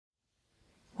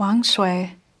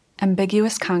WangShui,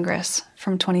 Ambiguous Congress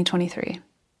from 2023.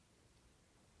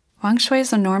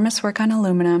 WangShui's enormous work on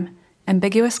aluminum,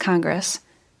 Ambiguous Congress,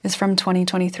 is from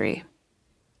 2023.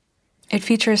 It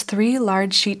features 3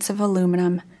 large sheets of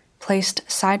aluminum placed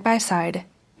side by side,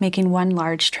 making one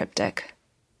large triptych.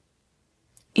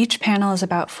 Each panel is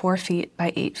about 4 feet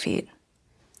by 8 feet.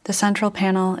 The central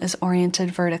panel is oriented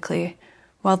vertically,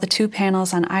 while the 2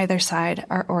 panels on either side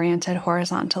are oriented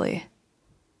horizontally.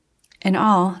 In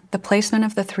all, the placement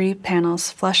of the 3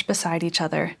 panels flush beside each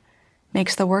other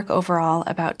makes the work overall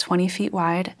about 20 feet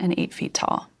wide and 8 feet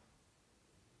tall.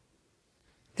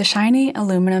 The shiny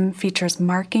aluminum features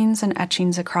markings and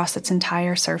etchings across its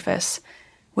entire surface,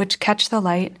 which catch the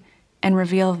light and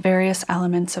reveal various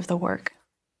elements of the work.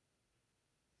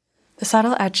 The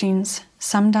subtle etchings,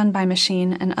 some done by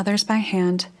machine and others by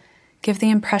hand, give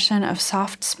the impression of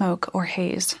soft smoke or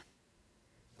haze.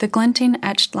 The glinting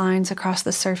etched lines across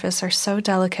the surface are so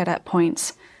delicate at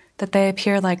points that they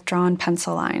appear like drawn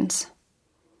pencil lines.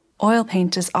 Oil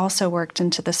paint is also worked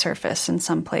into the surface in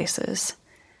some places.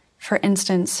 For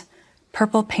instance,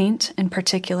 purple paint in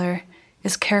particular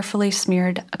is carefully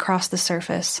smeared across the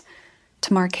surface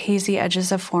to mark hazy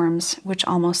edges of forms which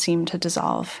almost seem to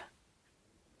dissolve.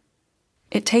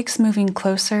 It takes moving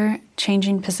closer,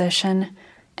 changing position,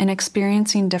 and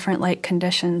experiencing different light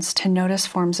conditions to notice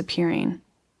forms appearing.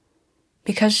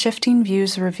 Because shifting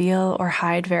views reveal or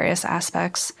hide various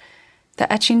aspects,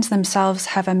 the etchings themselves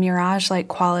have a mirage-like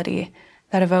quality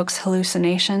that evokes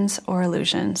hallucinations or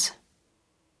illusions.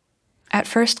 At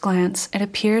first glance, it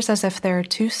appears as if there are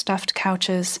 2 stuffed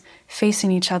couches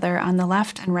facing each other on the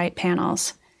left and right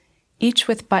panels, each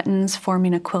with buttons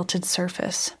forming a quilted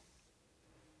surface.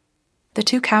 The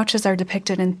 2 couches are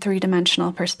depicted in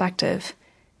 3-dimensional perspective,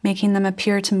 making them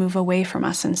appear to move away from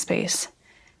us in space.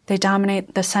 They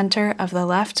dominate the center of the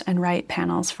left and right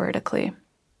panels vertically.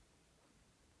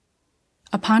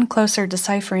 Upon closer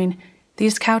deciphering,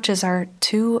 these couches are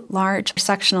 2 large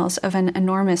sectionals of an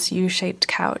enormous U-shaped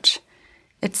couch,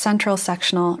 its central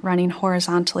sectional running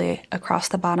horizontally across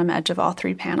the bottom edge of all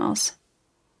 3 panels.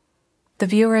 The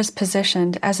viewer is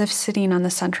positioned as if sitting on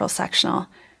the central sectional,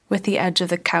 with the edge of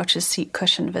the couch's seat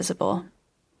cushion visible.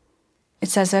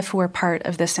 It's as if we're part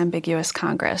of this ambiguous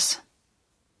congress.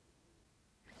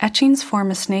 Etchings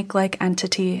form a snake-like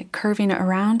entity curving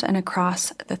around and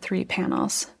across the 3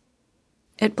 panels.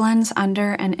 It blends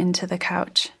under and into the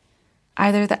couch.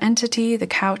 Either the entity, the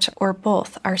couch, or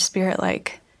both are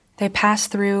spirit-like. They pass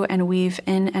through and weave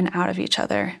in and out of each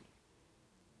other.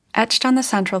 Etched on the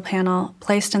central panel,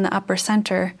 placed in the upper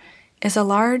center, is a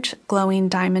large, glowing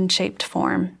diamond-shaped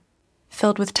form,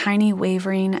 filled with tiny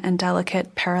wavering and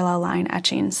delicate parallel line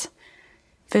etchings,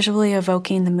 visually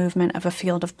evoking the movement of a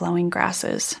field of blowing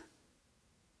grasses.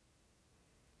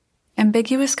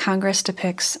 Ambiguous Congress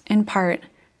depicts, in part,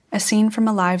 a scene from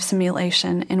a live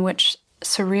simulation in which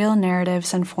surreal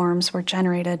narratives and forms were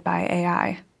generated by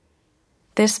AI.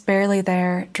 This barely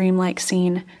there, dreamlike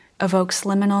scene evokes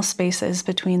liminal spaces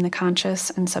between the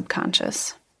conscious and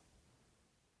subconscious.